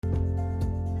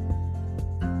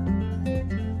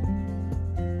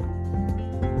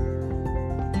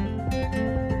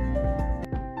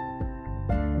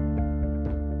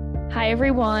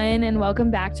everyone, and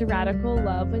welcome back to Radical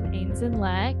Love with Ains and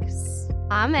Lex.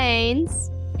 I'm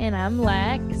Ains. And I'm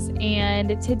Lex.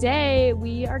 And today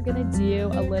we are going to do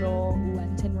a little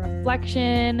Lenten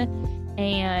reflection.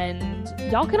 And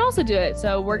y'all can also do it.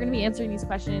 So we're going to be answering these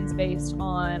questions based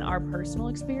on our personal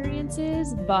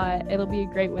experiences. But it'll be a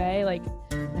great way, like,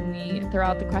 when we throw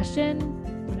out the question,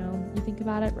 you think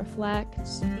about it, reflect,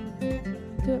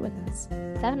 do it with us.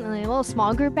 Definitely a little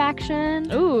small group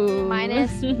action. Ooh.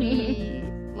 Minus we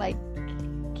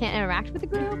can't interact with the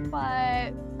group,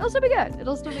 but it'll still be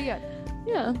good.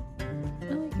 Yeah.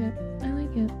 I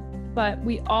like it. But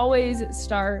we always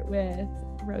start with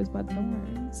Rosebud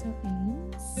Thorn. So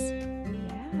Ains.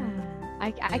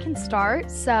 Yeah. I can start.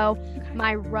 So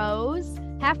my Rose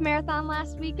half marathon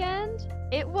last weekend,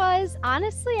 it was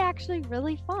honestly actually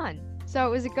really fun. So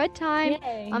it was a good time.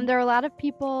 Yay. There were a lot of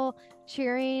people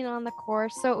cheering on the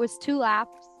course. So it was 2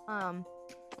 laps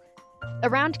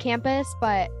around campus,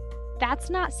 but that's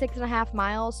not 6.5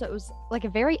 miles. So it was like a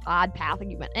very odd path. Like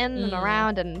you went in and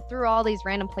around and through all these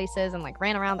random places and like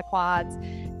ran around the quads.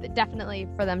 Definitely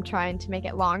for them trying to make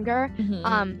it longer.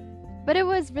 Mm-hmm. But it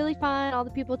was really fun. All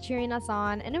the people cheering us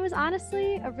on. And it was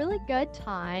honestly a really good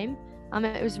time.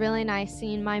 It was really nice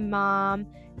seeing my mom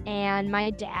and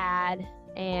my dad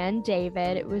and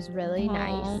David. It was really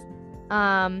nice.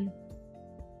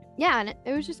 Yeah, and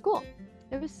it was just cool.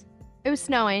 It was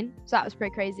snowing, so that was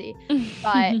pretty crazy.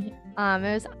 But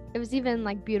it was even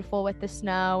like beautiful with the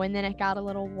snow, and then it got a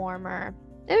little warmer.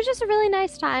 It was just a really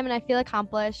nice time, and I feel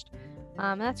accomplished.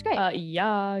 And that's great.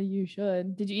 Yeah, you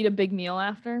should. Did you eat a big meal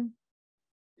after?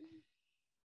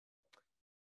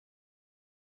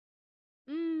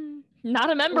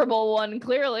 Not a memorable one,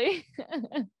 clearly.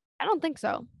 I don't think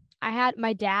so.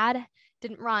 My dad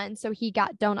didn't run, so he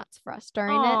got donuts for us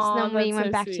during it. So then we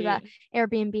went back to the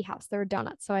Airbnb house. There were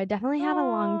donuts. So I definitely had a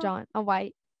Long John, a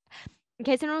white. In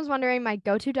case anyone was wondering, my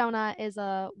go-to donut is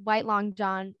a white Long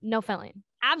John, no filling.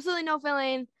 Absolutely no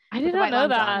filling. I did not know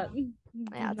that.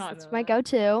 Yeah, it's my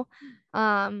go-to.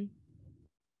 But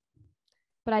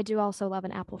I do also love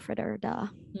an apple fritter,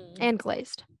 and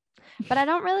glazed. But I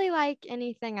don't really like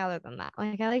anything other than that.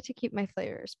 Like I like to keep my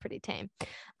flavors pretty tame.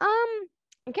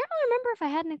 I can't really remember if I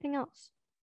had anything else.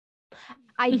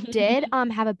 I did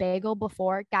have a bagel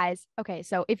before, guys. Okay,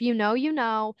 so if you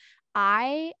know,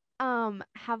 I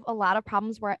have a lot of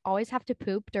problems where I always have to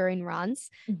poop during runs.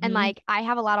 And like I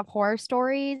have a lot of horror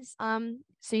stories.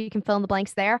 So you can fill in the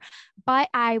blanks there. But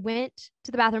I went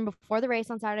to the bathroom before the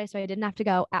race on Saturday, so I didn't have to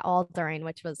go at all during,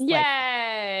 which was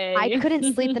yay. I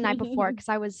couldn't sleep the night before because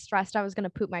I was stressed I was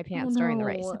gonna poop my pants during the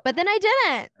race. But then I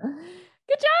didn't.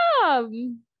 Good job.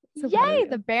 So yay,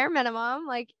 the bare minimum,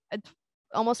 like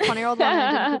almost 20-year-old woman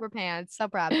that didn't poop her pants. So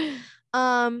proud.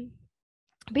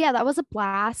 But yeah, that was a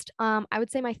blast. I would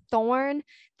say my thorn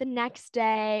the next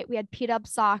day, we had P-Dub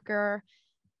soccer.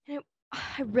 And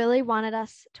I really wanted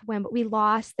us to win, but we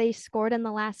lost. They scored in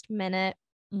the last minute,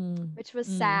 which was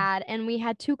sad. And we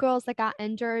had 2 girls that got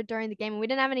injured during the game, and we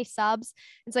didn't have any subs.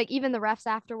 It's like even the refs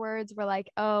afterwards were like,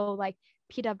 oh, like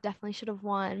P-Dub definitely should have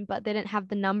won, but they didn't have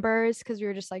the numbers because we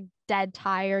were just like dead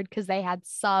tired because they had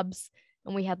subs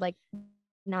and we had like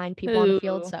 9 people on the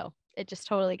field. So it just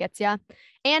totally gets you.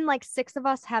 And like 6 of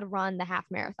us had run the half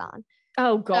marathon.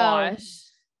 Oh gosh.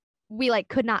 So we like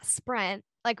could not sprint.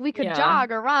 Like we could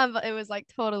jog or run, but it was like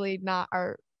totally not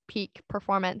our peak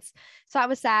performance. So I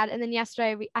was sad. And then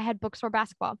yesterday I had bookstore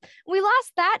basketball. We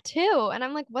lost that too. And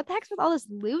I'm like, what the heck's with all this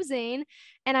losing?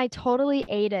 And I totally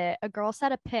ate it. A girl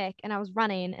set a pick and I was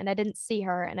running and I didn't see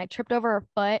her and I tripped over her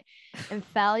foot and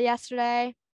fell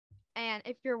yesterday. And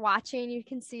if you're watching, you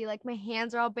can see like my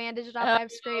hands are all bandaged up. I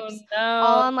have scrapes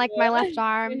all on like my left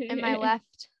arm and my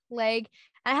left leg.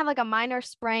 And I have like a minor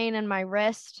sprain in my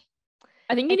wrist.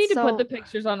 I think you need to put the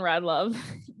pictures on Rad Love.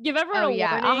 Give everyone a warning.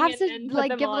 I'll have to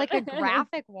like give on. like a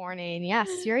graphic warning. Yes,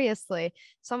 seriously.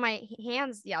 So my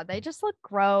hands, they just look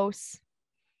gross.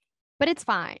 But it's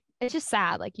fine. It's just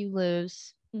sad. Like you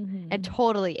lose. I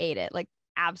totally ate it. Like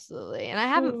absolutely. And I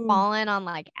haven't fallen on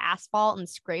like asphalt and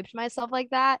scraped myself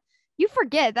like that. You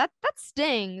forget that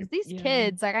stings. These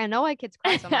kids, like I know why kids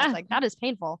cry so much. Like that is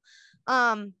painful.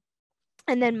 And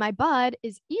then my bud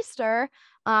is Easter.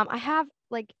 I have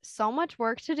like so much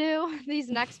work to do these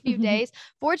next few days.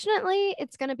 Fortunately,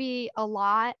 it's going to be a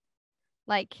lot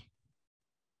like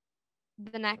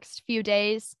the next few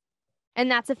days.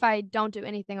 And that's if I don't do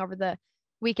anything over the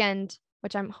weekend,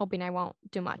 which I'm hoping I won't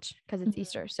do much because it's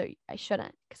Easter. So I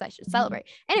shouldn't because I should celebrate.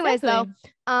 Anyways, though,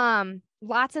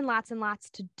 lots and lots and lots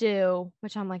to do,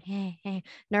 which I'm like,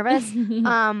 nervous.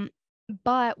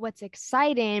 But what's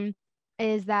exciting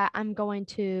is that I'm going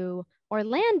to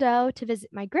Orlando to visit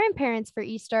my grandparents for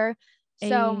Easter.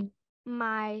 So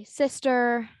my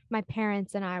sister, my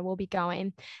parents, and I will be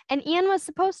going. And Ian was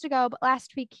supposed to go, but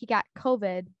last week he got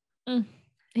COVID.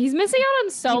 He's missing out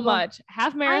on so much.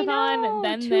 Half marathon,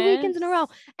 then 2 weekends in a row.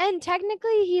 And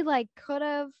technically he like could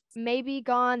have maybe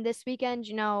gone this weekend.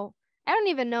 You know, I don't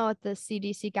even know what the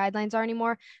CDC guidelines are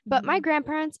anymore, but my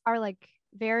grandparents are like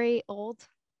very old.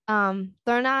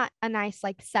 They're not a nice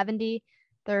like 70,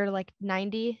 they're like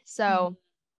 90. So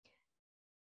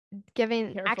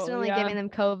accidentally giving them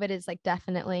COVID is like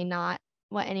definitely not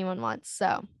what anyone wants.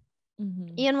 So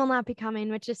Ian will not be coming,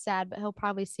 which is sad, but he'll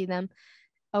probably see them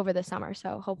over the summer.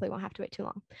 So hopefully won't have to wait too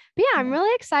long. But yeah, I'm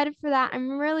really excited for that.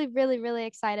 I'm really, really, really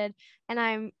excited. And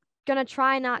I'm going to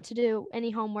try not to do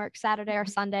any homework Saturday or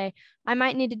Sunday. I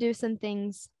might need to do some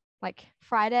things like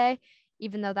Friday,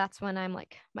 even though that's when I'm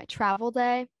like my travel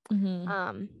day. But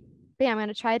yeah, I'm going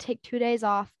to try to take 2 days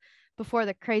off before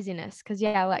the craziness. Cause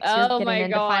yeah, Lex, you're getting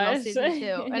into final season 2.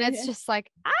 And it's just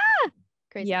like,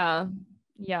 crazy. Yeah.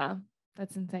 Yeah.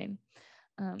 That's insane.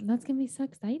 That's going to be so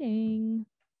exciting.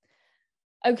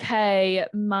 Okay,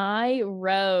 my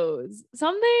rose.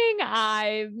 Something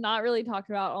I've not really talked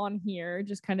about on here,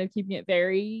 just kind of keeping it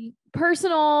very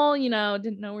personal, you know,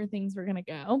 didn't know where things were gonna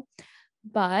go.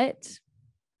 But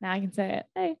now I can say it.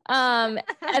 Hey.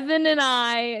 Evan and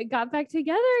I got back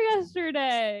together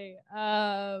yesterday.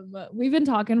 We've been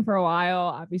talking for a while.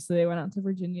 Obviously, I went out to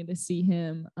Virginia to see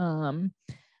him.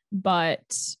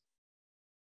 But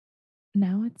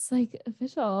now it's like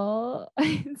official.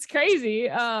 It's crazy.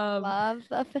 Love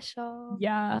the official.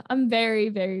 Yeah, I'm very,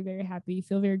 very, very happy.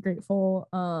 Feel very grateful.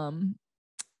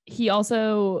 He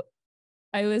also,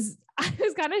 I was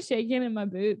kind of shaking in my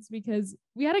boots because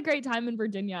we had a great time in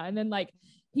Virginia, and then like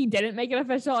he didn't make it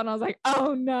official, and I was like,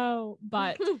 oh no.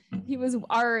 But he was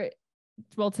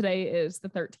today is the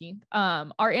 13th.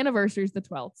 Our anniversary is the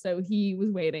 12th, so he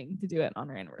was waiting to do it on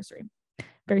our anniversary.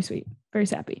 Very sweet, very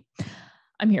sappy.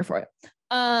 I'm here for it.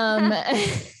 And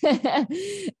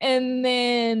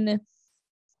then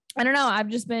I don't know. I've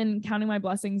just been counting my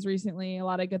blessings recently. A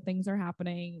lot of good things are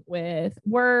happening with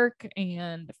work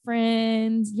and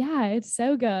friends. Yeah, it's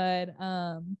so good.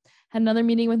 Had another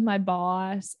meeting with my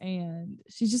boss, and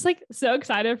she's just like so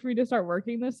excited for me to start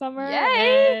working this summer.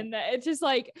 Yay! And it's just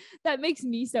like that makes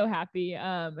me so happy.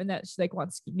 And that she like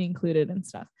wants to keep me included and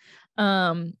stuff.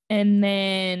 And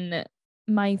then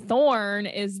my thorn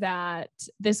is that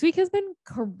this week has been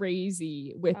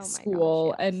crazy with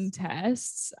school and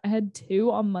tests. I had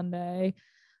 2 on Monday,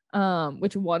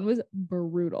 which one was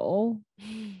brutal.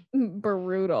 And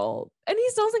he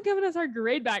still hasn't given us our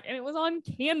grade back, and it was on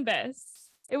Canvas.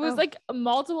 It was like a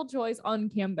multiple choice on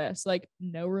Canvas, like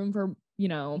no room for, you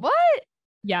know, what?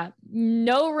 Yeah,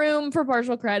 no room for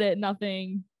partial credit,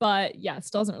 nothing. But yeah,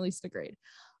 still hasn't released a grade.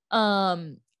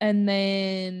 And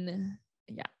then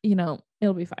yeah, you know,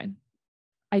 it'll be fine.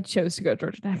 I chose to go to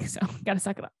Georgia Tech, so gotta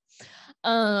suck it up.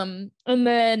 And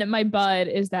then my bud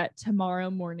is that tomorrow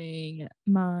morning,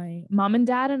 my mom and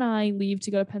dad and I leave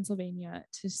to go to Pennsylvania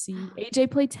to see AJ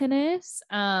play tennis.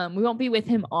 We won't be with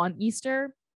him on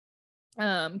Easter,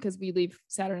 because we leave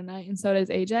Saturday night, and so does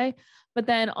AJ. But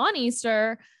then on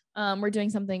Easter, we're doing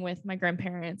something with my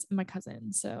grandparents and my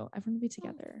cousin, so everyone will be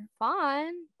together.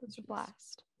 Fun. That's a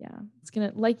blast. Yeah, it's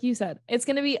gonna, like you said, it's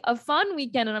gonna be a fun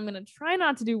weekend, and I'm gonna try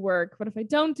not to do work, but if I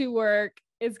don't do work,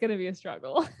 it's gonna be a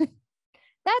struggle.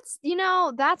 That's, you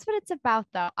know, that's what it's about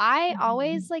though. I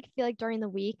always like feel like during the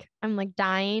week I'm like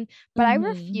dying, but I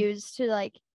refuse to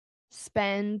like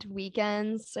spend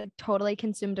weekends like totally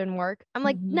consumed in work. I'm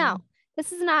like, no,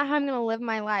 this is not how I'm gonna live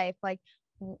my life like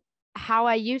how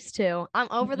I used to. I'm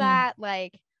over that.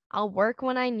 Like, I'll work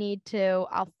when I need to.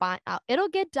 It'll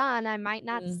get done. I might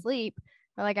not sleep,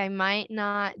 or like I might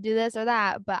not do this or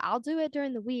that, but I'll do it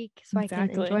during the week so I can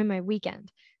enjoy my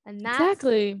weekend. And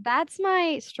that's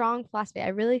my strong philosophy. I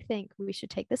really think we should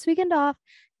take this weekend off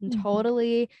and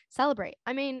totally celebrate.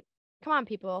 I mean, come on,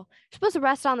 people. You're supposed to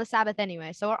rest on the Sabbath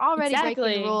anyway, so we're already breaking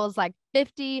the rules like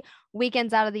 50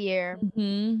 weekends out of the year.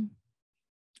 Aren't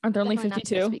there only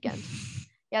 52 this weekend?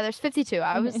 Yeah, there's 52.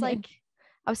 I was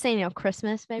saying, you know,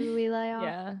 Christmas, maybe we lay off.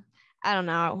 Yeah. I don't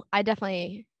know. I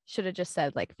definitely should have just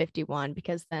said like 51,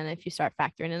 because then if you start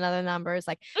factoring in other numbers,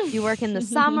 like you work in the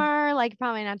summer, like you're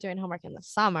probably not doing homework in the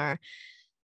summer.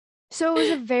 So it was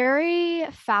a very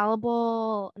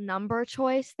fallible number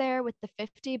choice there with the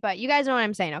 50, but you guys know what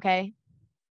I'm saying, okay?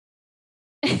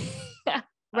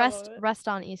 Rest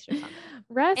on Easter Sunday.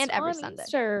 Rest and every on Sunday.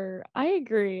 Easter. I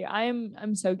agree.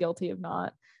 I'm so guilty of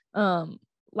not.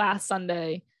 Last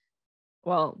Sunday,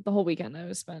 well, the whole weekend I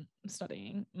was spent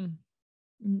studying.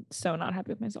 So not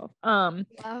happy with myself.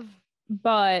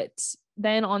 But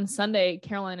then on Sunday,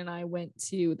 Caroline and I went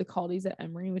to the Caldies at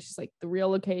Emory, which is like the real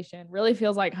location, really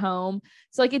feels like home.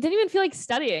 So like, it didn't even feel like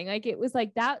studying. Like it was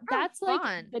like that. That's fun.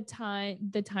 like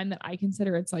the time that I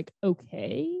consider it's like,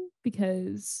 okay,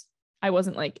 because I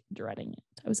wasn't like dreading it.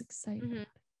 I was excited. Mm-hmm.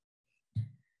 So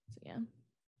yeah.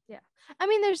 Yeah. I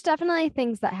mean, there's definitely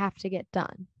things that have to get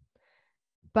done,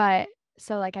 but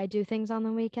so like I do things on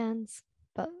the weekends,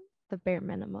 but the bare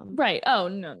minimum. Right. Oh,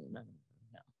 no.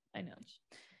 I know.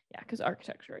 Yeah. Because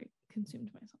architecture, I consumed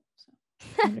myself. So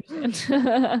I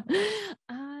understand.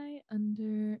 I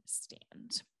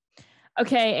understand.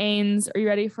 Okay, Ains, are you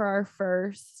ready for our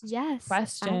first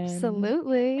question?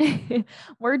 Absolutely.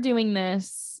 We're doing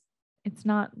this. It's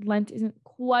not, Lent isn't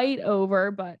quite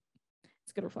over, but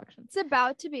it's good reflection. It's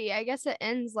about to be. I guess it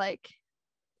ends like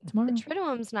tomorrow. The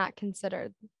Triduum's not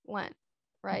considered Lent,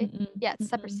 right? Mm-mm. Yeah, it's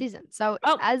separate season. So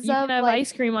as you can have like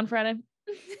ice cream on Friday.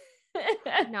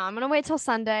 No, I'm gonna wait till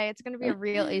Sunday. It's gonna be a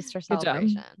real Easter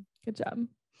celebration. Good job.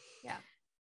 Yeah.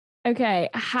 Okay.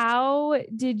 How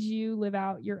did you live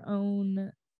out your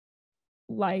own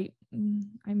light?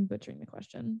 I'm butchering the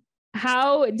question.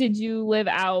 How did you live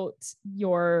out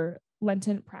your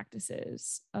Lenten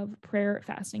practices of prayer,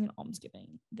 fasting, and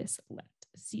almsgiving this Lent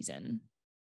season?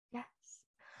 Yes.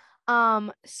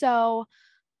 So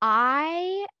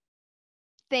I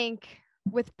think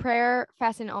with prayer,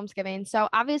 fasting, and almsgiving. So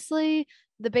obviously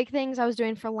the big things I was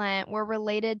doing for Lent were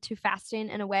related to fasting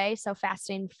in a way. So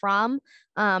fasting from,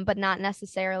 but not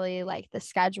necessarily like the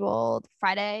scheduled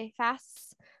Friday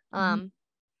fasts.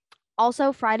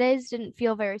 Also Fridays didn't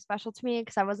feel very special to me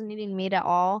because I wasn't eating meat at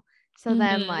all. So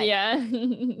then like, yeah,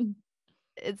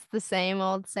 it's the same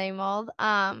old.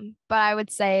 But I would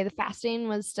say the fasting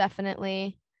was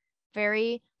definitely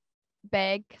very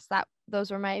big because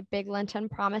those were my big Lenten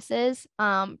promises.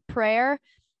 Prayer,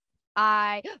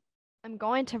 I'm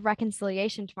going to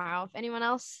reconciliation tomorrow. If anyone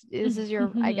else, this is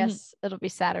your, I guess it'll be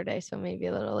Saturday, so maybe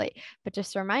a little late, but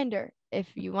just a reminder, if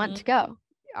you want to go,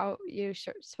 you're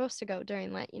supposed to go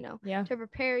during Lent, to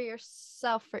prepare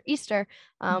yourself for Easter,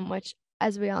 which,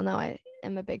 as we all know, I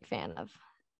am a big fan of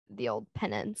the old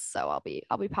penance, so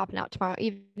I'll be popping out tomorrow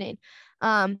evening.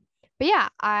 But yeah,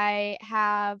 I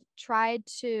have tried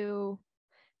to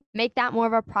make that more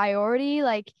of a priority.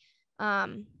 Like, I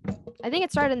think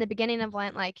it started in the beginning of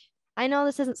Lent. Like, I know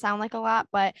this doesn't sound like a lot,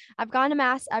 but I've gone to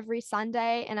mass every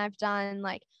Sunday and I've done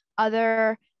like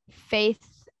other faith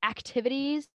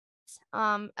activities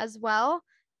as well,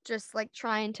 just like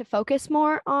trying to focus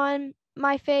more on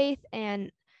my faith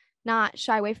and not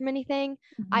shy away from anything.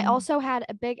 I also had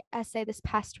a big essay this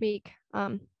past week.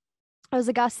 It was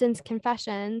Augustine's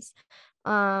Confessions,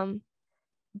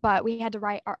 but we had to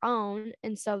write our own,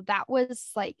 and so that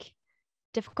was like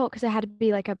difficult because it had to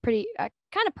be like a pretty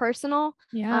kind of personal,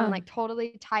 like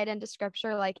totally tied into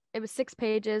scripture. Like it was 6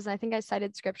 pages, and I think I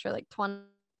cited scripture like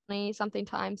 20 something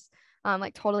times,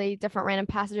 like totally different random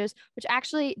passages, which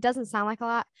actually doesn't sound like a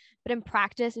lot, but in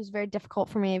practice it was very difficult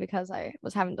for me because I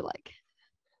was having to like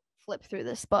flip through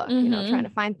this book, trying to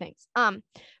find things.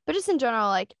 But just in general,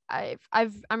 like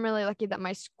I'm really lucky that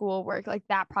my school work, like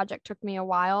that project took me a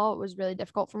while. It was really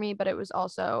difficult for me, but it was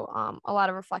also a lot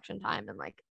of reflection time, and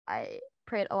like I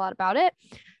prayed a lot about it.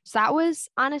 So that was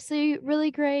honestly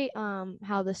really great.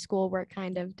 How the school work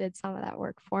kind of did some of that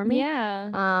work for me.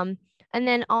 Yeah. And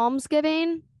then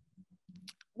almsgiving.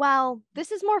 Well,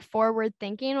 this is more forward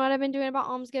thinking what I've been doing about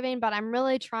almsgiving, but I'm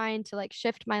really trying to like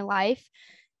shift my life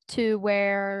to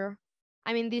where,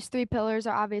 I mean, these 3 pillars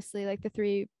are obviously like the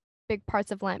 3 big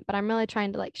parts of Lent, but I'm really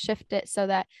trying to like shift it so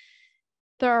that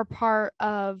they're a part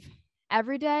of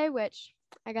every day, which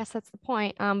I guess that's the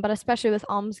point. But especially with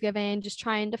almsgiving, just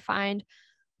trying to find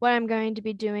what I'm going to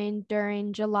be doing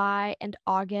during July and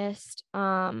August.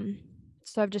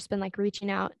 So I've just been like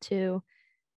reaching out to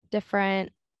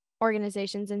different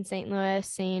organizations in St. Louis,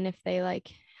 seeing if they like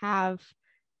have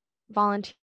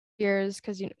volunteers,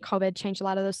 because COVID changed a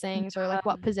lot of those things, or like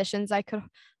what positions I could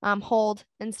hold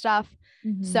and stuff.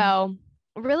 So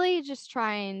really just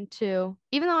trying to,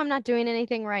 even though I'm not doing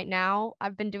anything right now,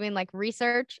 I've been doing like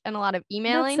research and a lot of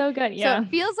emailing. That's so good. Yeah. So it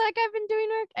feels like I've been doing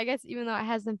work, I guess, even though it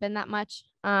hasn't been that much.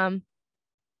 But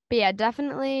yeah,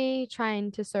 definitely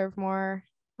trying to serve more,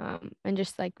 and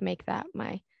just like make that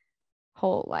my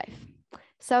whole life.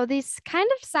 So these kind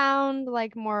of sound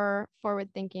like more forward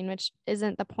thinking, which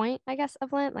isn't the point, I guess,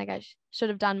 of Lent. Like I should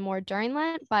have done more during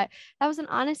Lent, but that was an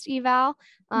honest eval.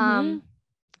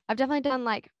 I've definitely done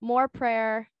like more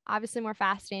prayer, obviously more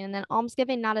fasting, and then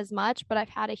almsgiving, not as much, but I've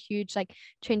had a huge like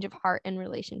change of heart in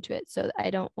relation to it. So I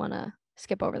don't want to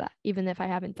skip over that, even if I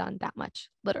haven't done that much,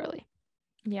 literally.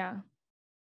 Yeah.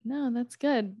 No, that's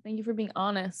good. Thank you for being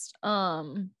honest.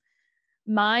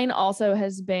 Mine also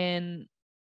has been,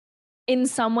 in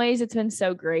some ways it's been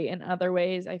so great. In other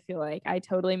ways, I feel like I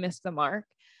totally missed the mark.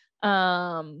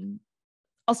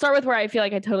 I'll start with where I feel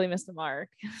like I totally missed the mark.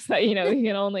 So, you know, you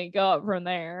can only go up from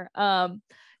there.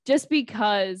 Just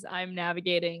because I'm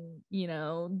navigating, you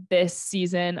know, this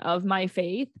season of my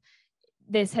faith,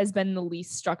 this has been the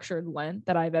least structured Lent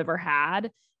that I've ever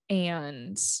had.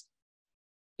 And,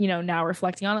 you know, now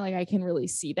reflecting on it, like I can really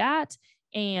see that.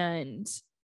 And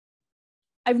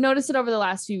I've noticed it over the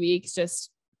last few weeks, just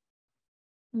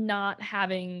not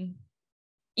having,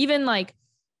 even like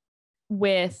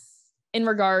with, in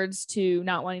regards to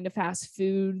not wanting to fast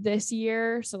food this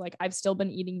year. So like I've still been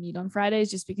eating meat on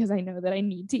Fridays just because I know that I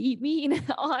need to eat meat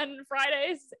on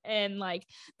Fridays. And like,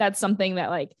 that's something that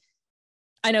like,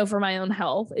 I know for my own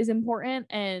health is important.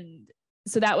 And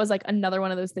so that was like another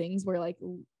one of those things where like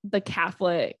the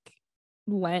Catholic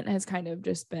Lent has kind of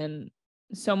just been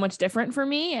so much different for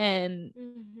me. And,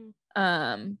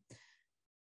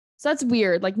 so that's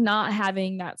weird. Like not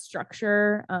having that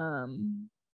structure,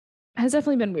 has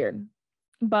definitely been weird.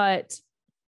 But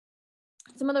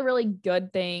some of the really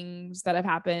good things that have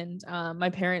happened, my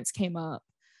parents came up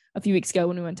a few weeks ago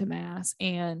when we went to mass,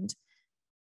 and,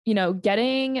 you know,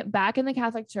 getting back in the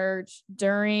Catholic Church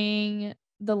during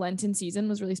the Lenten season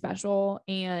was really special.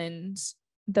 And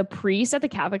the priest at the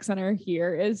Catholic Center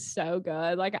here is so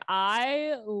good. Like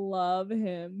I love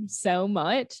him so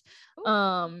much.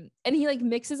 And he like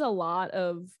mixes a lot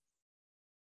of,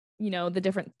 you know, the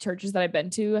different churches that I've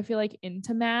been to, I feel like,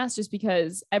 into mass, just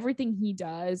because everything he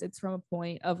does, it's from a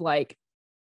point of like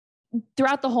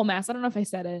throughout the whole mass. I don't know if I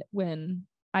said it when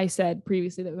I said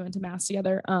previously that we went to mass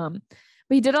together. But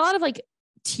he did a lot of like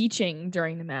teaching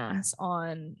during the mass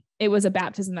on, it was a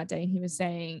baptism that day. And he was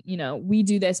saying, you know, we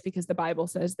do this because the Bible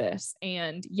says this.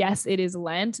 And yes, it is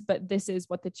Lent, but this is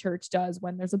what the church does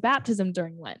when there's a baptism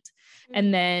during Lent.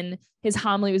 And then his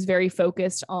homily was very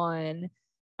focused on,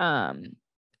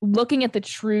 looking at the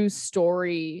true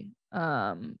story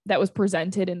that was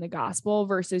presented in the gospel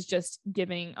versus just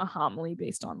giving a homily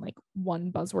based on like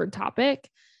one buzzword topic.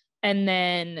 And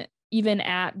then even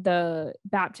at the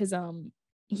baptism,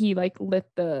 he like lit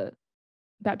the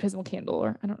baptismal candle,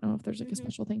 or I don't know if there's like a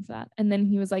special thing for that. And then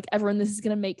he was like, everyone, this is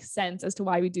going to make sense as to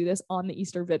why we do this on the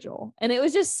Easter Vigil. And it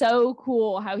was just so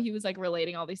cool how he was like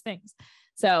relating all these things.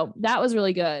 So that was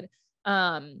really good.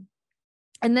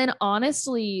 And then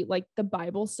honestly, like the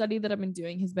Bible study that I've been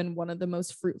doing has been one of the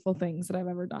most fruitful things that I've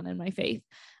ever done in my faith.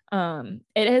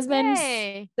 It has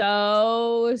been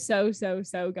so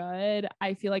good.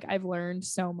 I feel like I've learned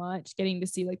so much, getting to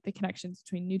see like the connections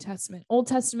between New Testament, Old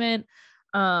Testament,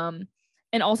 and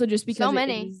also just because so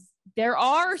many. There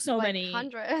are so like many,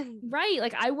 100, right?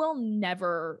 Like I will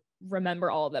never remember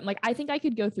all of them. Like I think I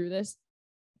could go through this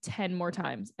 10 more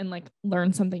times and like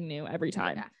learn something new every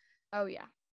time. Yeah. Oh yeah.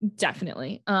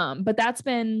 Definitely. But that's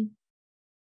been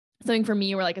something for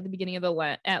me where like at the beginning of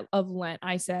Lent,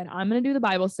 I said, I'm going to do the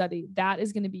Bible study. That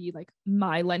is going to be like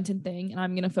my Lenten thing. And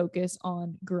I'm going to focus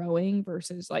on growing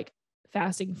versus like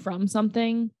fasting from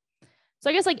something.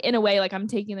 So I guess like in a way, like I'm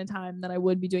taking the time that I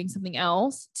would be doing something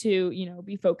else to, you know,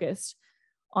 be focused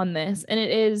on this. And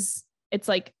it's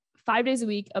like 5 days a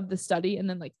week of the study. And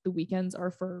then like the weekends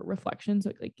are for reflection. So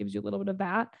it like gives you a little bit of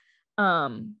that.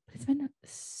 It's been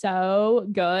so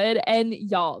good. And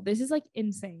y'all, this is like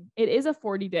insane. It is a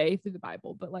 40-day through the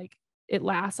Bible, but like it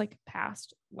lasts like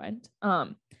past Lent. I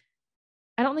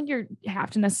don't think you have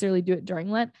to necessarily do it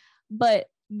during Lent, but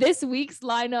this week's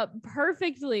line up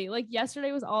perfectly. Like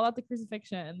yesterday was all about the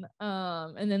crucifixion.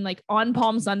 And then like on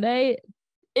Palm Sunday,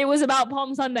 it was about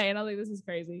Palm Sunday. And I was like, this is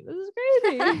crazy.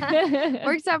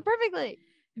 Works out perfectly.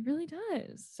 It really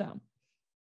does. So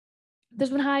there's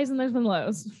been highs and there's been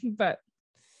lows, but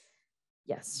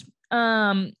yes.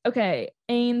 Okay.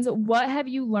 Ains, what have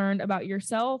you learned about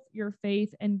yourself, your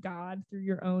faith, and God through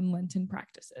your own Lenten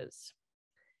practices?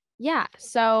 Yeah.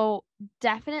 So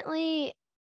definitely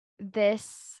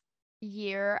this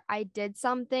year I did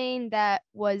something that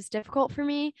was difficult for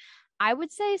me. I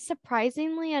would say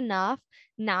surprisingly enough,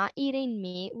 not eating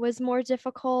meat was more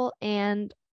difficult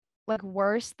and like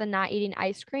worse than not eating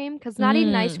ice cream, because not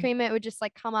eating ice cream, it would just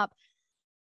like come up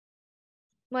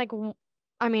like,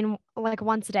 I mean, like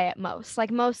once a day at most.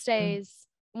 Like most days,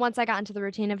 once I got into the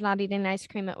routine of not eating ice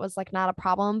cream, it was like not a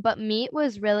problem. But meat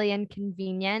was really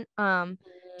inconvenient.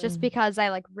 Just because I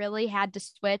like really had to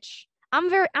switch.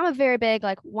 I'm a very big,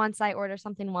 like once I order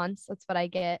something once, that's what I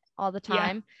get all the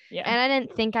time. Yeah. And I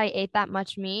didn't think I ate that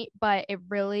much meat, but it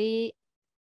really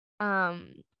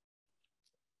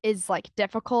is like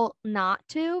difficult not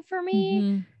to for me.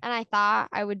 Mm-hmm. And I thought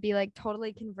I would be like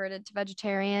totally converted to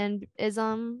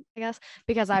vegetarianism, I guess,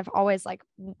 because I've always like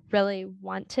really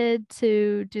wanted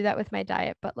to do that with my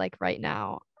diet. But like right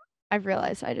now, I've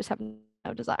realized I just have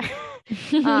no desire.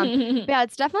 But yeah,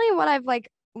 it's definitely what I've like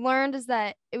learned is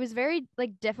that it was very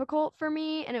like difficult for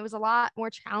me and it was a lot more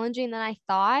challenging than I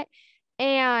thought.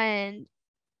 And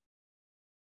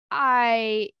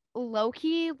I low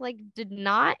key like did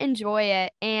not enjoy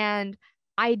it. And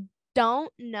I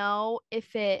don't know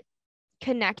if it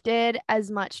connected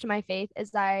as much to my faith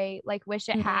as I like wish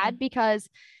it Mm-hmm. had, because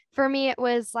for me it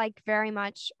was like very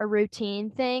much a routine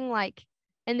thing. Like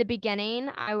in the beginning,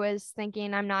 I was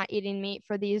thinking I'm not eating meat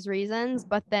for these reasons,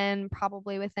 but then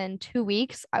probably within 2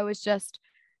 weeks, I was just,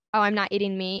 oh, I'm not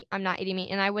eating meat. I'm not eating meat.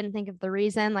 And I wouldn't think of the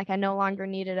reason. Like I no longer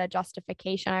needed a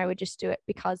justification. I would just do it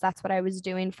because that's what I was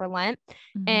doing for Lent.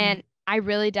 Mm-hmm. And I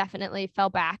really definitely fell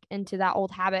back into that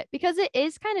old habit because it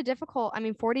is kind of difficult. I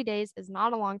mean, 40 days is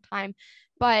not a long time,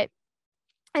 but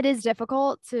it is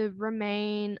difficult to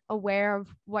remain aware of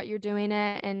what you're doing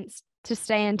it and to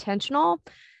stay intentional.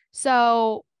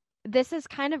 So this is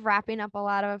kind of wrapping up a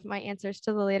lot of my answers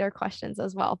to the later questions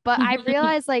as well. But I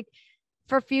realized like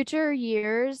for future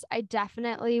years, I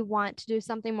definitely want to do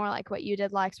something more like what you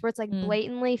did, Lex, where it's like Mm.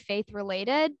 blatantly faith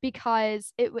related,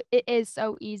 because it is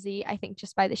so easy, I think,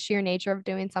 just by the sheer nature of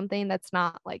doing something that's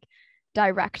not like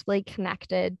directly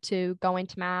connected to going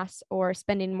to mass or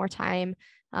spending more time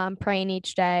praying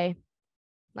each day.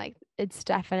 Like it's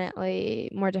definitely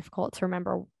more difficult to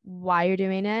remember why you're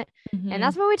doing it. And Mm-hmm.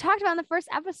 that's what we talked about in the first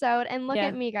episode. And look Yeah.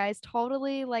 at me, guys,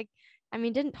 totally like, I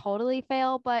mean, didn't totally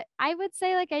fail, but I would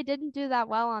say like I didn't do that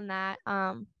well on that.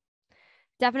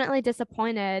 Definitely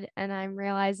disappointed, and I'm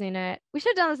realizing it. We should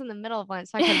have done this in the middle of Lent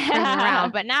so I could have turned it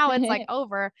around, but now it's like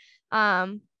over.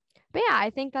 But yeah, I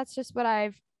think that's just what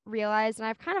I've realized, and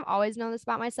I've kind of always known this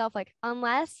about myself. Like,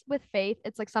 unless with faith,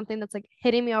 it's like something that's like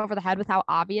hitting me over the head with how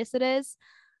obvious it is.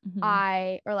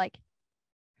 Mm-hmm. Or like,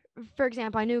 for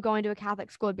example, I knew going to a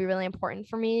Catholic school would be really important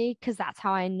for me because that's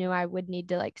how I knew I would need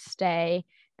to like stay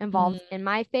involved in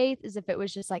my faith. Is if it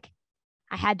was just like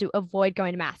I had to avoid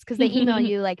going to mass because they email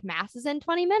you like mass is in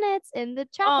 20 minutes in the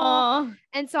chapel. Oh.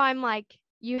 And so I'm like,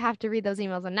 you have to read those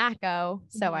emails and not go.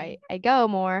 So Mhm. I go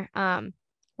more.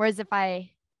 Whereas if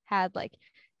I had like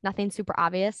nothing super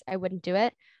obvious, I wouldn't do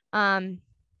it.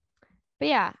 But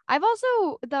yeah, I've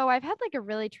also, though, I've had like a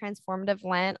really transformative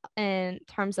Lent in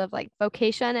terms of like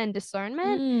vocation and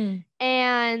discernment. Mm.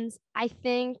 And I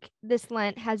think this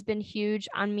Lent has been huge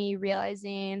on me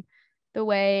realizing the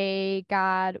way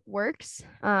God works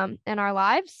in our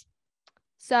lives.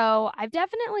 So I've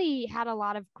definitely had a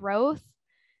lot of growth.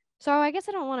 So I guess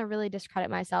I don't want to really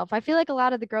discredit myself. I feel like a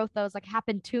lot of the growth though has like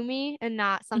happened to me and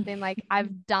not something like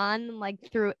I've done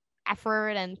like through effort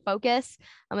and focus.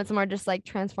 It's more just like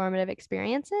transformative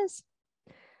experiences.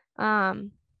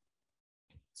 Um,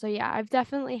 so yeah, I've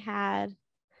definitely had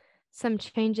some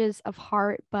changes of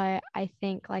heart, but I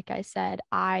think, like I said,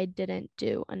 I didn't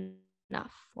do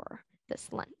enough for this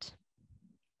Lent.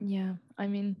 Yeah, I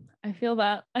mean, I feel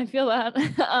that. I feel that.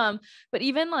 But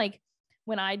even like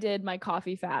when I did my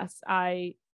coffee fast,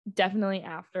 I definitely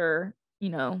after,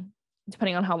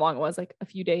 depending on how long it was, like a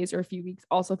few days or a few weeks,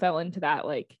 also fell into that.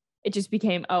 Like it just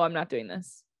became, oh, I'm not doing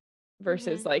this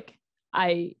versus like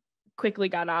I quickly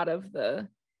got out of the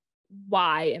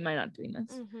why am I not doing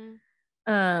this?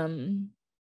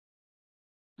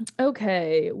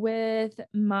 Okay, with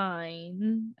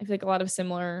mine, I feel like a lot of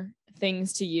similar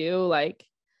things to you. Like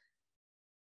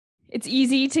it's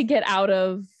easy to get out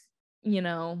of,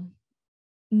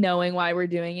 knowing why we're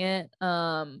doing it.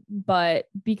 But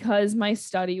because my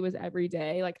study was every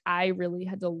day, like I really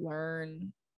had to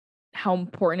learn how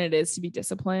important it is to be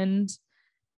disciplined,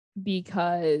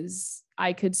 because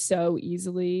I could so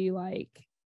easily like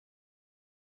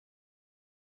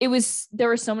there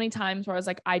were so many times where I was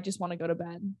like, I just want to go to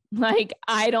bed. Like,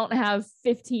 I don't have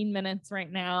 15 minutes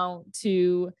right now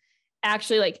to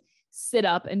actually like sit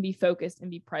up and be focused and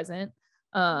be present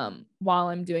while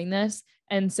I'm doing this.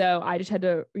 And so I just had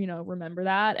to, remember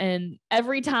that. And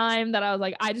every time that I was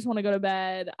like, I just want to go to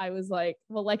bed, I was like,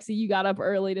 well, Lexi, you got up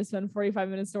early to spend 45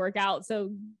 minutes to work out.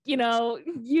 So,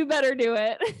 you better do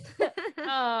it.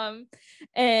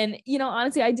 And,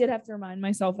 honestly, I did have to remind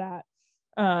myself that,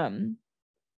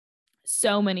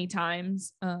 so many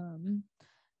times.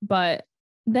 But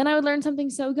then I would learn something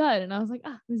so good and I was like,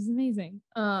 this is amazing.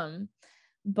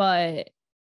 But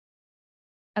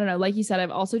I don't know, like you said,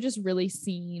 I've also just really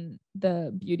seen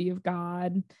the beauty of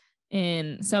God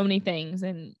in so many things.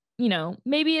 And,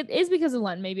 maybe it is because of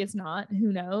Lent, maybe it's not,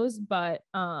 who knows? But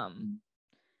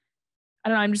I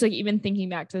don't know, I'm just like even thinking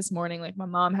back to this morning, like my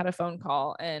mom had a phone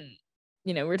call and,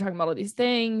 you know, we were talking about all these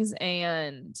things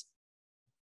and,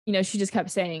 you know, she just kept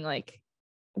saying like,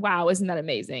 wow, isn't that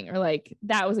amazing? Or like,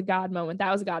 that was a God moment.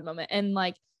 That was a God moment. And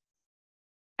like,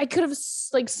 I could have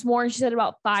like sworn she said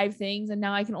about 5 things and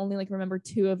now I can only like remember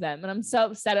 2 of them. And I'm so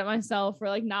upset at myself for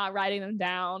like not writing them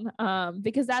down.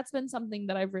 Because that's been something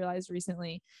that I've realized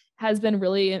recently has been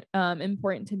really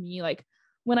important to me. Like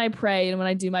when I pray and when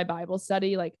I do my Bible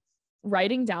study, like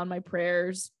writing down my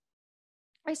prayers.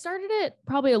 I started it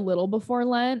probably a little before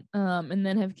Lent, and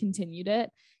then have continued it.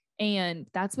 And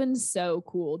that's been so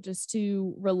cool just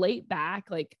to relate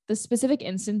back like the specific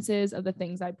instances of the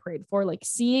things I prayed for, like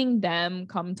seeing them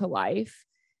come to life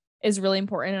is really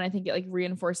important. And I think it like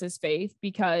reinforces faith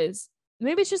because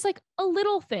maybe it's just like a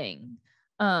little thing.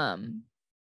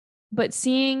 But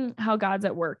seeing how God's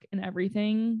at work in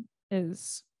everything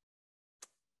it's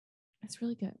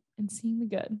really good. And seeing the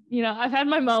good, you know, I've had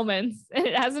my moments and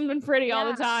it hasn't been pretty all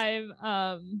the time.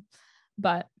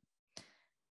 But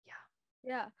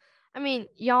yeah. I mean,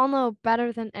 y'all know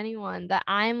better than anyone that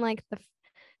I'm like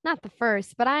not the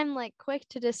first, but I'm like quick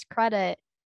to discredit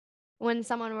when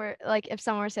someone were like, if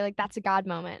someone were to say like, that's a God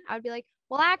moment, I would be like,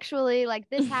 well, actually, like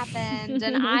this happened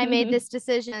and I made this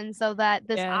decision so that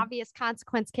this obvious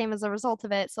consequence came as a result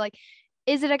of it. So like,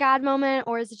 is it a God moment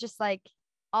or is it just like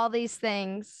all these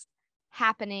things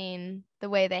happening the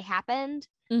way they happened,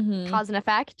 cause and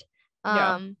effect?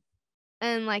 And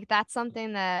like, that's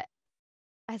something that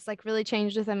has like really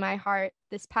changed within my heart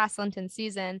this past Lenten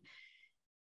season,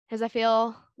 because I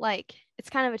feel like it's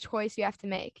kind of a choice you have to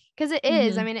make, because it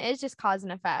is, I mean, it is just cause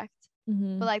and effect,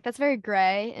 but like that's very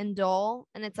gray and dull,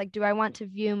 and it's like, do I want to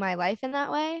view my life in that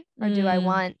way, or do I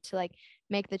want to like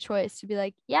make the choice to be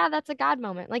like, yeah, that's a God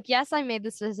moment, like, yes, I made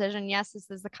this decision, yes, this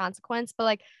is the consequence, but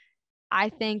like I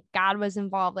think God was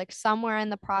involved like somewhere in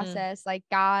the process, like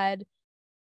God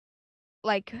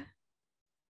like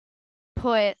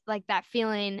put like that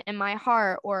feeling in my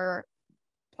heart or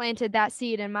planted that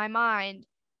seed in my mind,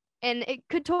 and it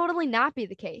could totally not be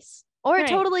the case, or it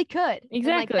totally could. Exactly. And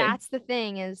like that's the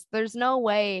thing, is there's no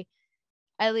way,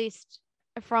 at least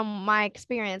from my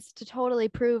experience, to totally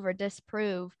prove or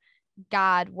disprove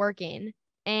God working.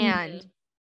 And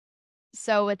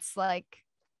so it's like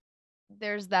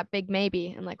there's that big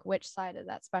maybe, and like which side of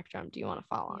that spectrum do you want to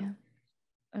fall on?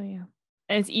 Oh yeah.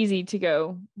 And it's easy to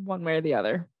go one way or the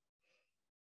other.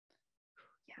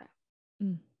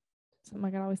 Something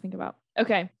I can always think about.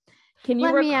 Okay. Can you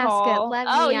Let me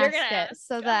ask it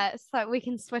so that we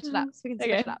can switch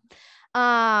it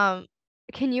up.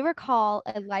 Can you recall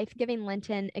a life-giving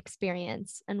Lenten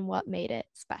experience and what made it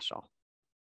special?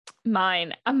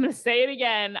 Mine. I'm going to say it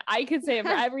again. I could say it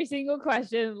for every single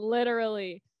question,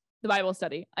 literally the Bible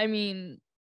study. I mean,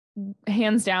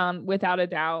 hands down, without a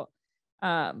doubt.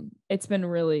 It's been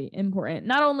really important,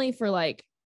 not only for like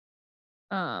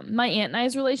my aunt and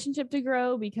I's relationship to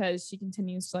grow, because she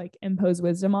continues to like impose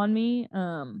wisdom on me.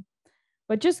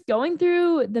 But just going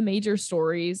through the major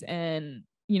stories, and,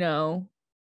 you know,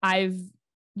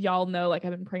 y'all know, like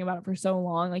I've been praying about it for so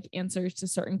long, like answers to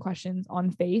certain questions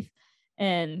on faith.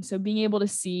 And so being able to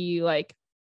see like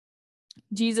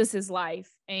Jesus's life,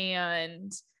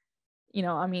 and, you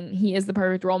know, I mean, he is the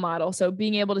perfect role model. So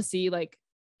being able to see like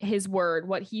his word,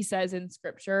 what he says in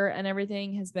scripture and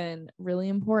everything, has been really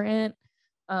important.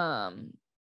 And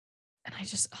I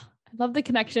love the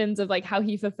connections of like how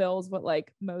he fulfills what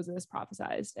like Moses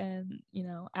prophesied, and, you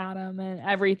know, Adam and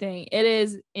everything. It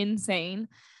is insane.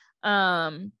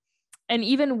 And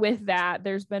even with that,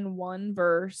 there's been one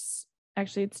verse,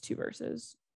 actually it's 2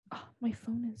 verses. Oh, my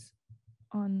phone's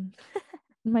on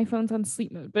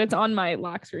sleep mode, but it's on my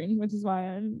lock screen, which is why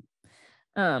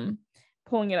I'm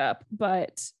pulling it up.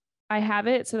 But I have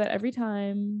it so that every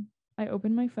time I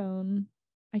open my phone,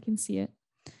 I can see it.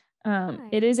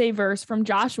 It is a verse from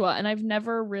Joshua, and I've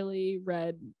never really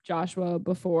read Joshua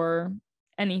before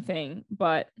anything,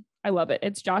 but I love it.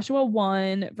 It's Joshua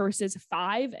 1 verses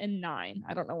 5 and 9.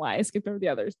 I don't know why I skipped over the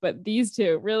others, but these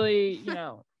 2 really, you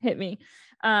know, hit me.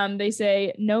 They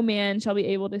say, no man shall be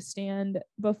able to stand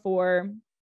before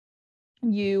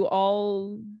you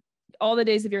all the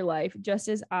days of your life. Just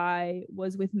as I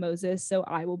was with Moses, so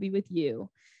I will be with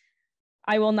you.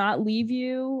 I will not leave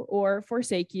you or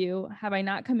forsake you. Have I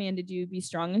not commanded you? Be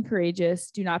strong and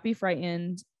courageous. Do not be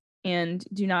frightened and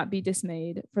do not be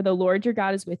dismayed, for the Lord your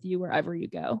God is with you wherever you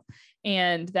go.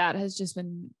 And that has just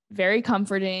been very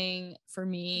comforting for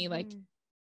me, like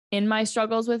in my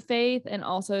struggles with faith. And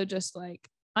also just like,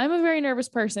 I'm a very nervous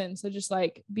person. So just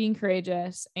like being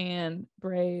courageous and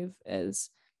brave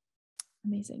is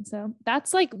amazing. So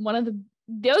that's like one of the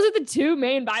those are the two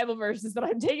main Bible verses that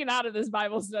I'm taking out of this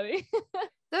Bible study.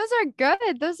 Those are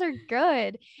good. Those are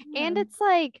good. Yeah. And it's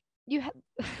like, you have,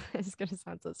 it's going to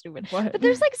sound so stupid, What? but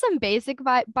there's like some basic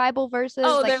Bible verses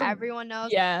like everyone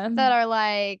knows that are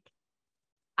like,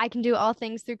 I can do all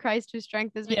things through Christ who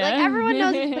strengthens me. Like everyone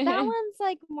knows it, but that one's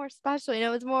like more special. You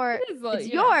know, it's more, it's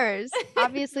yours.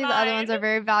 Obviously, the other ones are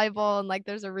very valuable and like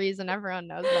there's a reason everyone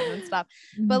knows them and stuff.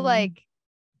 But like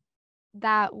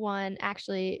that one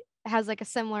actually has like a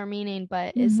similar meaning,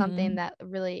 but is something that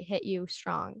really hit you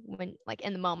strong when like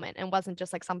in the moment and wasn't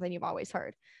just like something you've always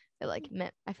heard. It like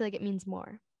meant, I feel like it means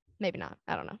more. Maybe not.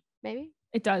 I don't know. Maybe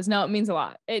it does. No, it means a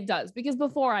lot. It does, because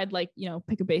before I'd like,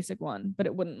 pick a basic one, but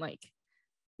it wouldn't like,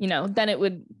 then it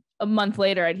would, a month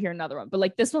later I'd hear another one, but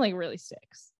like this one like really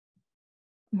sticks.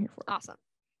 I'm here for it. Awesome.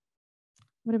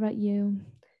 What about you?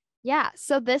 Yeah.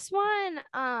 So this one,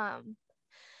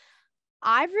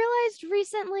 I've realized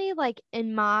recently, like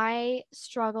in my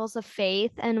struggles of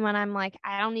faith and when I'm like,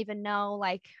 I don't even know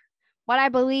like what I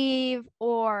believe,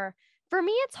 or for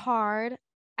me, it's hard.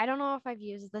 I don't know if I've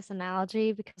used this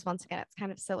analogy because once again, it's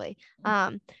kind of silly.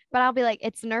 But I'll be like,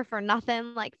 it's nerf or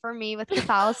nothing. Like for me with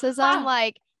Catholicism,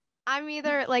 like I'm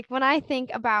either like, when I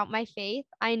think about my faith,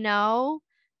 I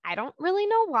don't really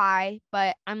know why,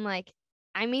 but I'm like,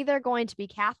 I'm either going to be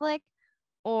Catholic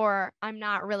or I'm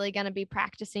not really going to be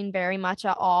practicing very much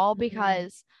at all,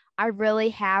 because I really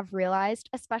have realized,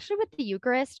 especially with the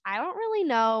Eucharist, I don't really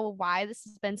know why this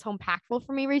has been so impactful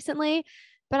for me recently,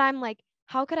 but I'm like,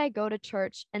 how could I go to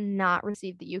church and not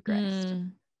receive the Eucharist?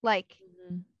 Like,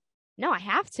 no, I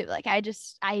have to. Like, I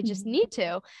just need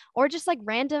to. Or just like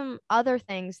random other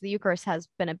things. The Eucharist has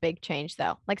been a big change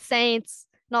though, like saints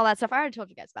and all that stuff. I already told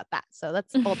you guys about that, so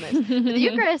that's old news. But the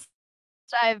Eucharist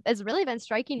has really been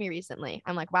striking me recently.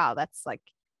 I'm like, wow, that's like,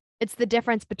 it's the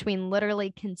difference between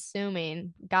literally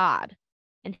consuming God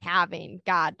and having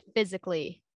God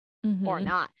physically or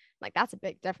not. Like, that's a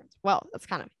big difference. Well, that's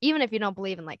kind of, even if you don't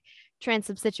believe in like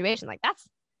transubstantiation, like that's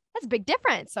a big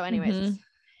difference. So anyways,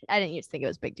 I didn't used to think it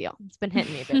was a big deal. It's been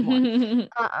hitting me a bit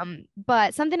more.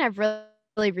 But something I've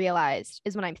really realized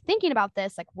is when I'm thinking about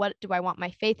this, like, what do I want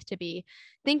my faith to be?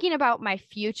 Thinking about my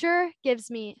future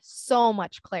gives me so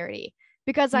much clarity,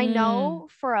 because I know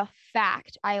for a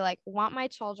fact I like want my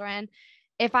children,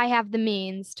 if I have the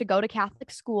means, to go to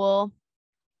Catholic school.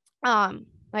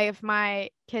 Like if my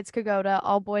kids could go to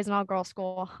all boys and all girls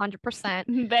school,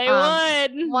 100%. They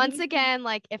would. Once again,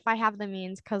 like if I have the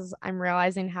means, because I'm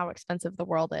realizing how expensive the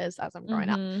world is as I'm growing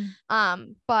up.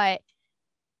 But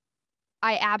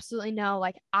I absolutely know,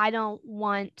 like, I don't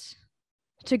want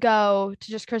to go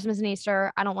to just Christmas and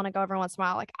Easter. I don't want to go every once in a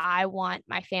while. Like, I want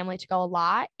my family to go a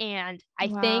lot. And I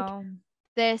think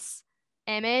this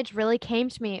image really came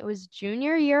to me. It was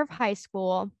junior year of high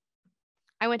school.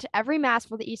 I went to every mass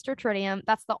for the Easter Triduum.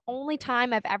 That's the only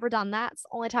time I've ever done that. It's the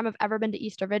only time I've ever been to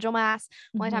Easter Vigil Mass.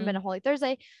 Only time I've been to Holy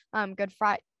Thursday. Good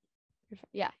Friday.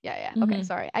 Yeah. Okay,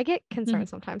 sorry. I get concerned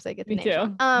sometimes. I get the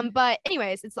names wrong. But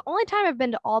anyways, it's the only time I've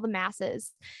been to all the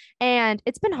masses. And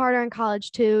it's been harder in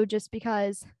college too, just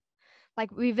because like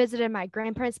we visited my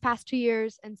grandparents past 2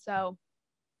 years. And so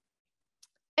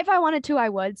if I wanted to, I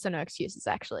would. So no excuses,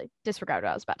 actually. Disregard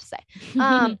what I was about to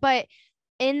say. But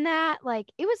in that, like,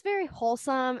 it was very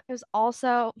wholesome. It was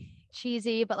also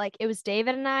cheesy, but like it was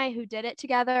David and I who did it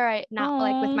together. Not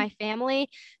like with my family.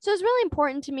 So it was really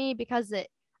important to me because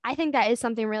I think that is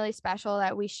something really special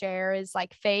that we share, is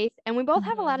like faith. And we both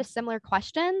have a lot of similar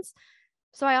questions.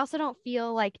 So I also don't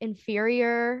feel like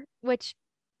inferior, which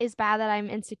is bad that I'm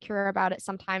insecure about it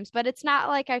sometimes, but it's not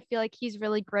like I feel like he's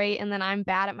really great and then I'm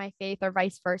bad at my faith or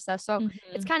vice versa. So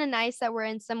it's kind of nice that we're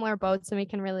in similar boats and we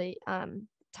can really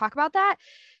talk about that.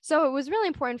 So it was really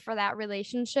important for that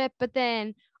relationship. But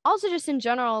then also just in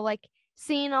general, like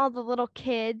seeing all the little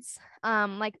kids,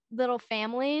 like little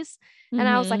families. And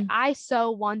I was like, I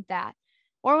so want that.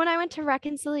 Or when I went to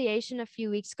reconciliation a few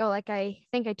weeks ago, like I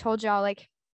think I told y'all, like,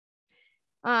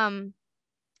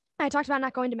 I talked about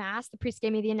not going to mass. The priest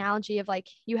gave me the analogy of like,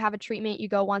 you have a treatment, you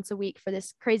go once a week for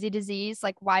this crazy disease.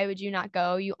 Like, why would you not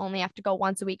go? You only have to go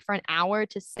once a week for an hour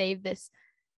to save this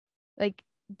like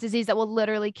disease that will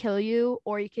literally kill you,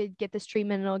 or you could get this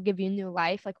treatment and it'll give you a new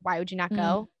life. Like, why would you not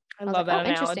go? I love that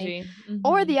analogy.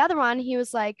 Or the other one, he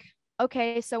was like,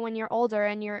 okay, so when you're older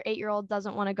and your 8-year-old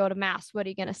doesn't want to go to mass, what are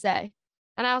you going to say?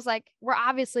 And I was like, we're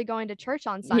obviously going to church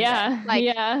on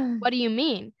Sunday. What do you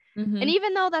mean? And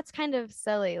even though that's kind of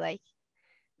silly, like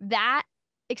that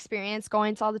experience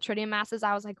going to all the Triduum masses,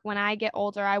 I was like, when I get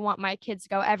older, I want my kids to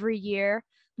go every year.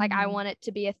 Like I want it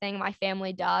to be a thing my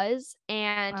family does.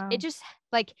 And it just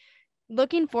like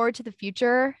looking forward to the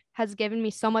future has given me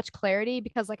so much clarity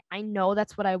because like I know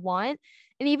that's what I want.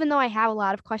 And even though I have a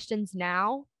lot of questions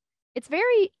now, it's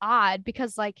very odd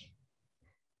because like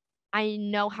I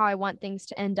know how I want things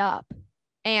to end up.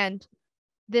 And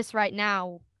this right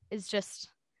now is just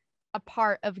a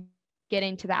part of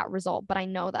getting to that result, but I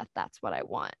know that that's what I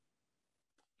want.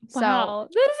 Wow,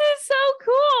 this is so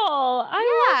cool.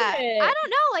 I love it. I don't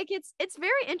know, like it's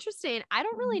very interesting. I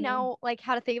don't really know like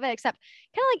how to think of it except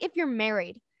kind of like if you're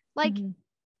married, like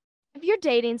if you're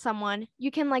dating someone, you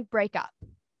can like break up.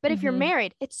 But if you're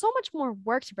married, it's so much more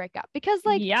work to break up because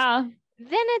like then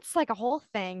it's like a whole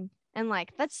thing and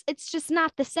like it's just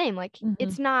not the same. Like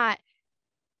it's not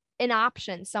an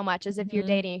option so much as if you're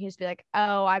dating, you can just be like,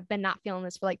 oh, I've been not feeling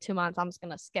this for like 2 months. I'm just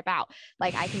gonna skip out.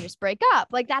 Like I can just break up.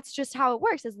 Like that's just how it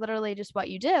works. It's literally just what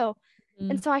you do.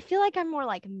 And so I feel like I'm more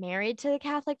like married to the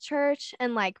Catholic Church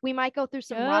and like we might go through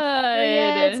some rough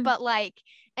periods, but like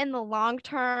in the long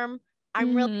term,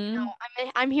 I'm really, you know,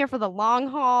 I'm here for the long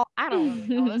haul. I don't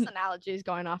really know. This analogy is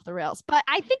going off the rails, but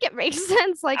I think it makes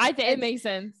sense. Like I think it makes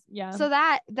sense. Yeah. So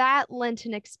that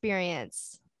Lenten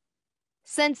experience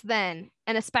since then,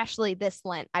 and especially this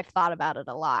Lent, I've thought about it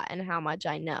a lot and how much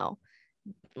I know,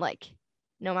 like,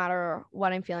 no matter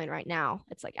what I'm feeling right now,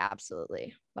 it's like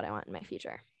absolutely what I want in my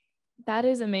future. That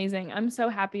is amazing. I'm so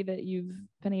happy that you've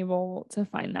been able to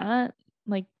find that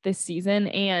like this season.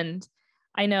 And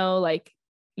I know like,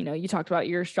 you know, you talked about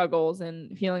your struggles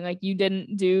and feeling like you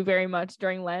didn't do very much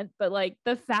during Lent, but like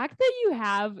the fact that you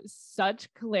have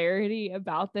such clarity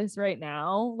about this right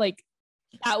now, like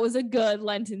that was a good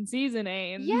Lenten season,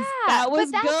 Ames. Yeah, that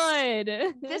was good.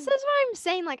 This is what I'm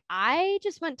saying. Like, I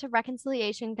just went to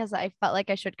reconciliation because I felt like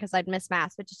I should because I'd missed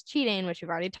mass, which is cheating, which we've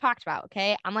already talked about.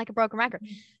 Okay, I'm like a broken record,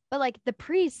 but like the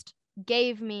priest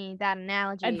gave me that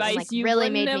analogy, advice, and, like you really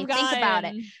made me gotten. think about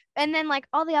it. And then like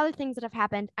all the other things that have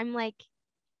happened, I'm like,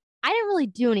 I didn't really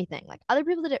do anything. Like other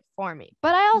people did it for me,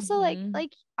 but I also like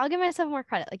I'll give myself more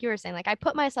credit. Like you were saying, like I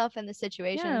put myself in the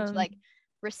situation to like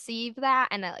receive that,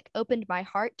 and I like opened my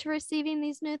heart to receiving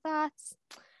these new thoughts.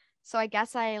 So I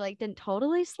guess I like didn't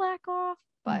totally slack off,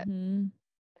 but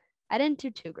I didn't do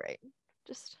too great.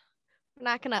 Just we're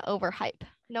not gonna overhype.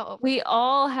 No, we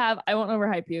all have. I won't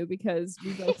overhype you because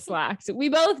we both slacked. We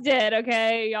both did.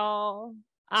 Okay, y'all.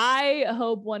 I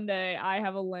hope one day I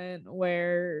have a Lent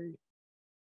where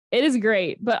it is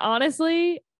great, but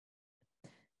honestly,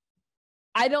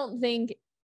 I don't think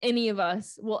any of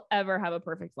us will ever have a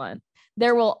perfect Lent.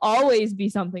 There will always be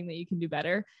something that you can do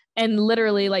better. And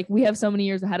literally, like, we have so many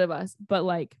years ahead of us, but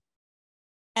like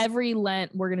every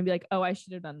Lent, we're going to be like, oh, I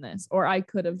should have done this, or I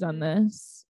could have done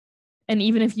this. And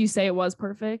even if you say it was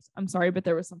perfect, I'm sorry, but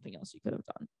there was something else you could have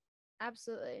done.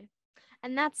 Absolutely.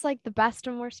 And that's like the best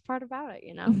and worst part about it,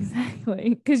 you know? Exactly.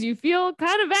 Because you feel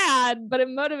kind of bad, but it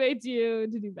motivates you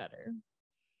to do better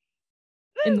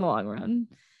in the long run.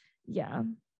 Yeah.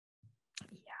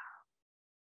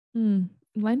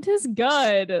 Lent is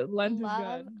good. Lent is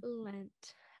good.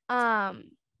 Lent.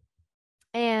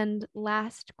 And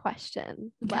last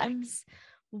question, Lex.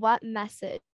 What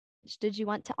message did you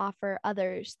want to offer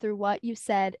others through what you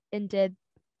said and did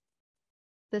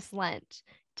this Lent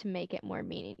to make it more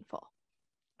meaningful?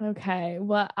 Okay.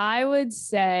 What I would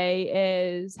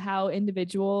say is how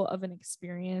individual of an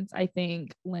experience I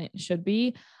think Lent should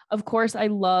be. Of course, I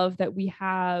love that we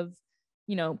have,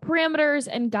 you know, parameters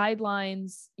and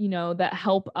guidelines, you know, that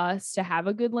help us to have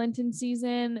a good Lenten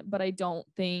season, but I don't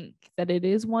think that it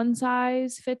is one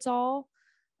size fits all.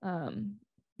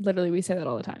 Literally, we say that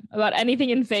all the time about anything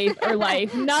in faith or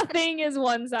life. Nothing is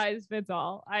one size fits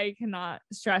all. I cannot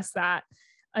stress that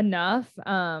enough.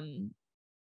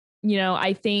 You know,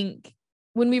 I think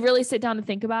when we really sit down to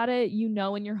think about it, you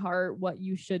know, in your heart what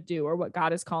you should do or what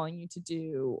God is calling you to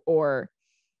do, or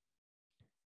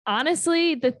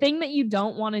honestly, the thing that you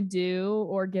don't want to do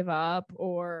or give up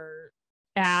or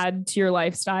add to your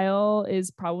lifestyle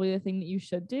is probably the thing that you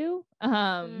should do.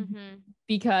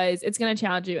 Because it's going to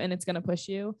challenge you and it's going to push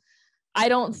you. I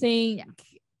don't think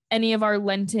any of our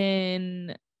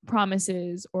Lenten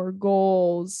promises or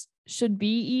goals should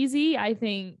be easy. I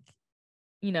think,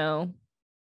 you know,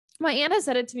 my aunt has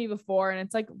said it to me before, and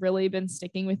it's like really been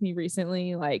sticking with me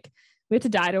recently. Like, we have to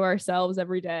die to ourselves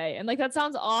every day. And like, that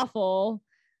sounds awful,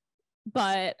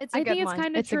 but I think it's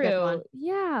kind of true.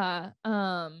 Yeah.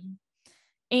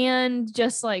 And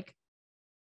just like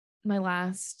my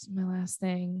last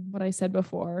thing, what I said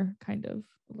before, kind of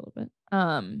a little bit.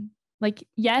 Like,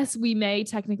 yes, we may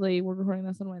technically, we're recording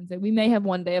this on Wednesday, we may have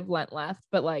one day of Lent left,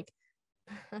 but like,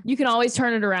 You can always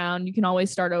turn it around. You can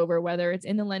always start over, whether it's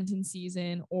in the Lenten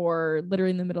season or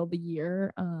literally in the middle of the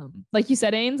year. Like you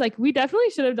said, Ains, like we definitely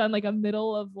should have done like a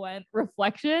middle of Lent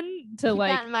reflection to Keep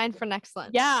like that in mind for next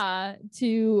Lent. Yeah,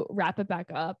 to wrap it back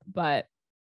up. But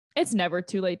it's never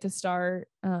too late to start,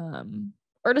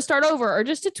 or to start over, or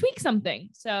just to tweak something.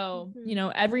 So,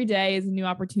 every day is a new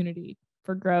opportunity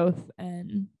for growth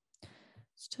and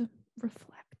just to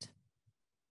reflect.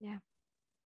 Yeah.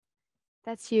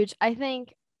 That's huge. I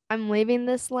think I'm leaving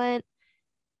this Lent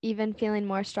even feeling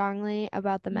more strongly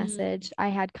about the message I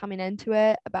had coming into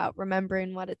it about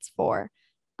remembering what it's for.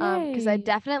 Because I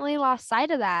definitely lost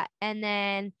sight of that. And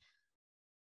then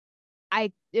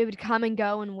it would come and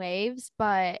go in waves,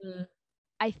 but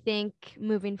I think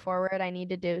moving forward, I need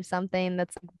to do something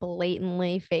that's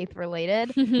blatantly faith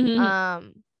related.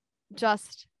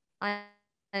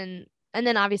 And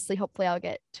then obviously, hopefully I'll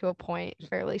get to a point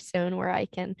fairly soon where I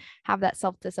can have that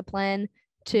self-discipline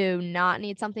to not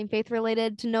need something faith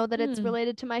related to know that it's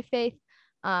related to my faith.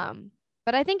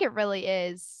 But I think it really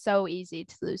is so easy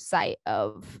to lose sight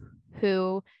of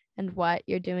who and what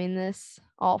you're doing this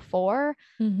all for.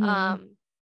 And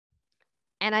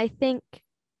I think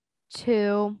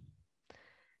too,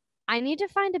 I need to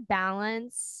find a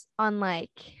balance on like,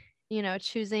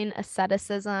 choosing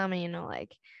asceticism and,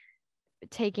 like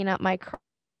taking up my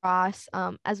cross,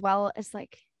 as well as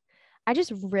like, I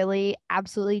just really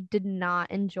absolutely did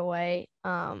not enjoy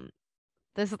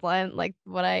this Lent, like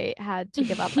what I had to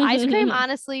give up. Ice cream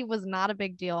honestly was not a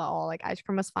big deal at all. Like ice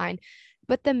cream was fine,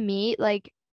 but the meat,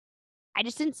 like I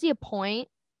just didn't see a point.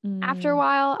 After a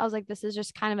while, I was like, this is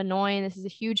just kind of annoying. This is a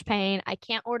huge pain. I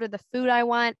can't order the food I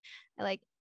want. I like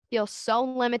feel so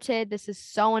limited. This is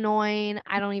so annoying.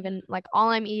 I don't even like all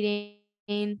I'm eating,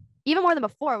 even more than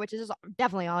before, which is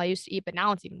definitely all I used to eat, but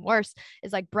now it's even worse,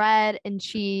 is like bread and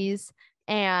cheese.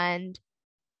 And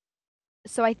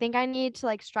so I think I need to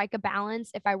like strike a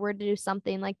balance if I were to do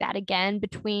something like that again,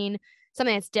 between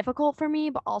something that's difficult for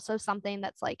me, but also something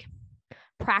that's like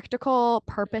practical,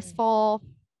 purposeful,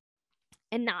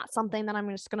 and not something that I'm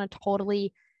just going to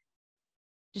totally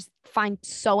just find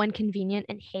so inconvenient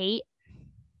and hate.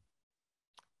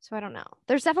 So I don't know.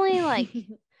 There's definitely like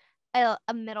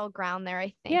a middle ground there,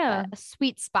 I think. Yeah. A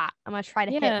sweet spot I'm going to try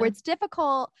to hit where it's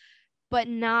difficult, but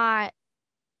not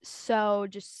so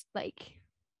just like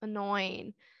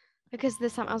annoying. Because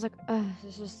this time I was like,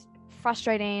 this is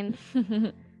frustrating.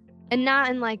 And not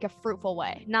in like a fruitful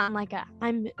way. Not in like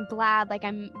I'm glad, like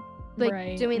I'm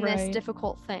like doing this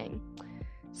difficult thing.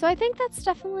 So I think that's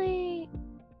definitely,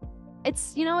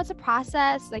 it's a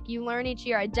process. Like you learn each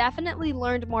year. I definitely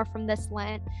learned more from this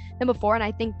Lent than before. And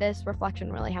I think this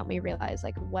reflection really helped me realize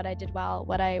like what I did well,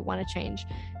 what I want to change,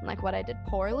 and like what I did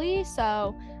poorly.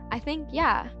 So I think,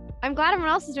 I'm glad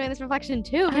everyone else is doing this reflection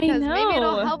too, because maybe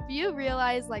it'll help you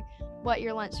realize like what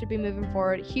your Lent should be moving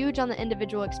forward. Huge on the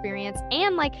individual experience,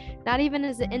 and like not even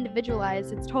as it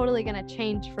individualized, it's totally going to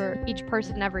change for each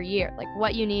person every year, like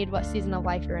what you need, what season of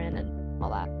life you're in, and all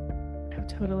that. Oh,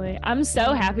 totally. I'm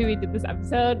so happy we did this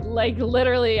episode. Like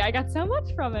literally, I got so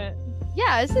much from it.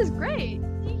 Yeah, this is great.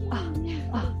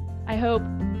 I hope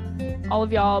all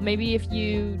of y'all, maybe if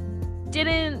you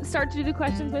didn't start to do the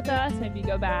questions with us, maybe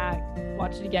go back,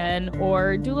 watch it again,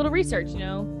 or do a little research,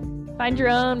 find your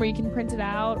own where you can print it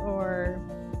out, or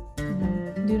do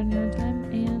it on your own time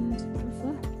and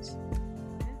reflect.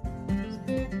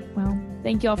 Well,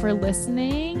 thank you all for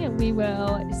listening. We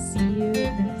will see you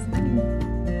next time.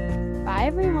 Bye,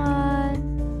 everyone.